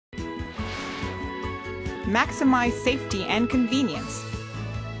Maximize safety and convenience.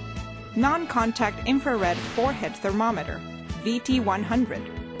 Non-contact infrared forehead thermometer, VT100.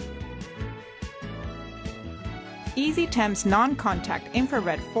 EASYTEM's non-contact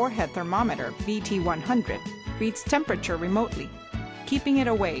infrared forehead thermometer, VT100, reads temperature remotely, keeping it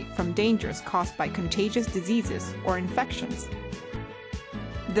away from dangers caused by contagious diseases or infections.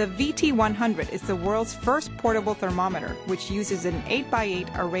 The VT100 is the world's first portable thermometer which uses an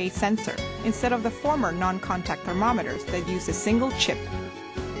 8x8 array sensor instead of the former non-contact thermometers that use a single chip.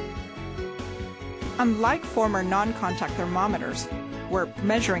 Unlike former non-contact thermometers, where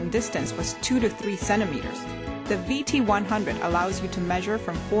measuring distance was 2 to 3 centimeters, the VT100 allows you to measure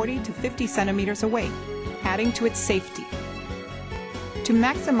from 40 to 50 centimeters away, adding to its safety. To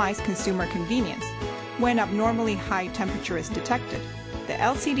maximize consumer convenience, when abnormally high temperature is detected, the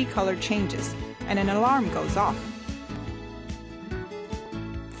LCD color changes and an alarm goes off.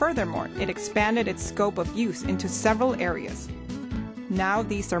 Furthermore, it expanded its scope of use into several areas. Now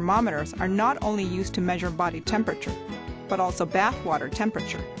these thermometers are not only used to measure body temperature, but also bathwater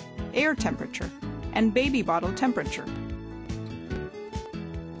temperature, air temperature, and baby bottle temperature.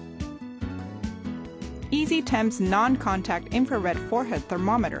 EASYTEM's non-contact infrared forehead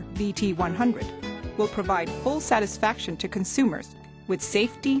thermometer, VT100, will provide full satisfaction to consumers with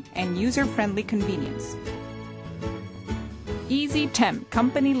safety and user-friendly convenience. EASYTEM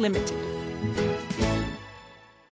Company Limited.